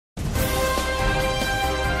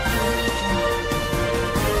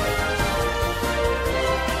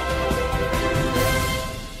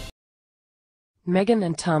Meghan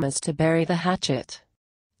and Thomas to bury the hatchet.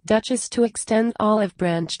 Duchess to extend olive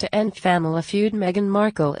branch to end family feud. Meghan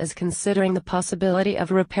Markle is considering the possibility of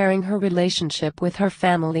repairing her relationship with her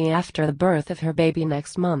family after the birth of her baby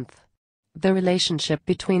next month. The relationship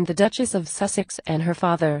between the Duchess of Sussex and her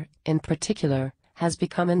father, in particular, has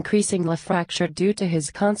become increasingly fractured due to his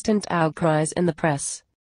constant outcries in the press.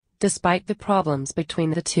 Despite the problems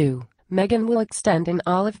between the two, Meghan will extend an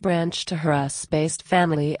olive branch to her US-based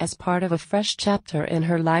family as part of a fresh chapter in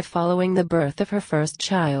her life following the birth of her first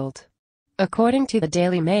child. According to the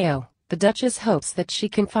Daily Mail, the Duchess hopes that she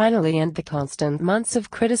can finally end the constant months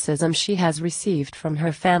of criticism she has received from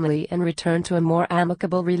her family and return to a more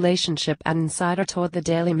amicable relationship. An insider told the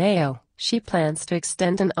Daily Mail she plans to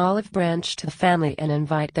extend an olive branch to the family and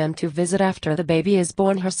invite them to visit after the baby is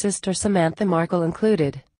born, her sister Samantha Markle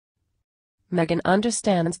included. Meghan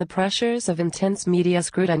understands the pressures of intense media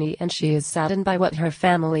scrutiny and she is saddened by what her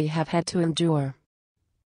family have had to endure.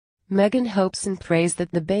 Meghan hopes and prays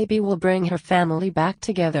that the baby will bring her family back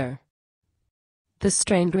together. The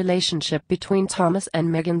strained relationship between Thomas and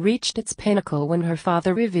Meghan reached its pinnacle when her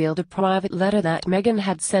father revealed a private letter that Meghan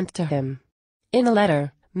had sent to him. In a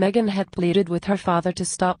letter, Meghan had pleaded with her father to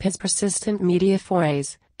stop his persistent media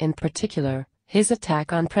forays, in particular, his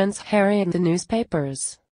attack on Prince Harry and the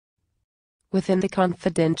newspapers. Within the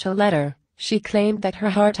confidential letter, she claimed that her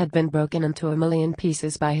heart had been broken into a million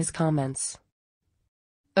pieces by his comments.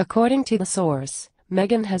 According to the source,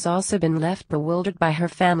 Meghan has also been left bewildered by her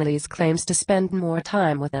family's claims to spend more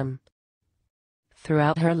time with them.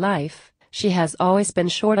 Throughout her life, she has always been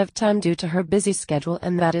short of time due to her busy schedule,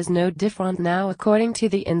 and that is no different now, according to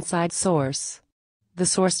the inside source. The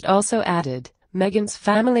source also added, Meghan's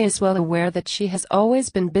family is well aware that she has always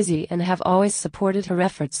been busy and have always supported her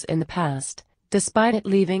efforts in the past, despite it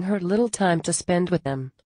leaving her little time to spend with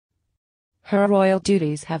them. Her royal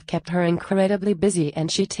duties have kept her incredibly busy and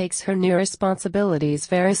she takes her new responsibilities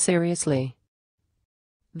very seriously.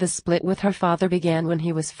 The split with her father began when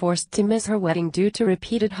he was forced to miss her wedding due to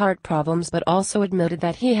repeated heart problems, but also admitted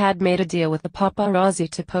that he had made a deal with the paparazzi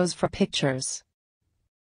to pose for pictures.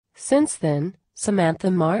 Since then, Samantha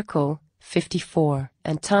Markle, 54,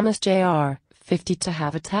 and Thomas Jr., 52,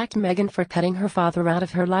 have attacked Meghan for cutting her father out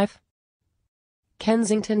of her life.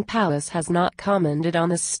 Kensington Palace has not commented on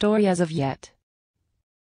this story as of yet.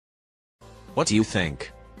 What do you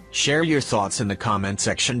think? Share your thoughts in the comment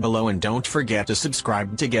section below and don't forget to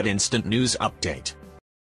subscribe to get instant news update.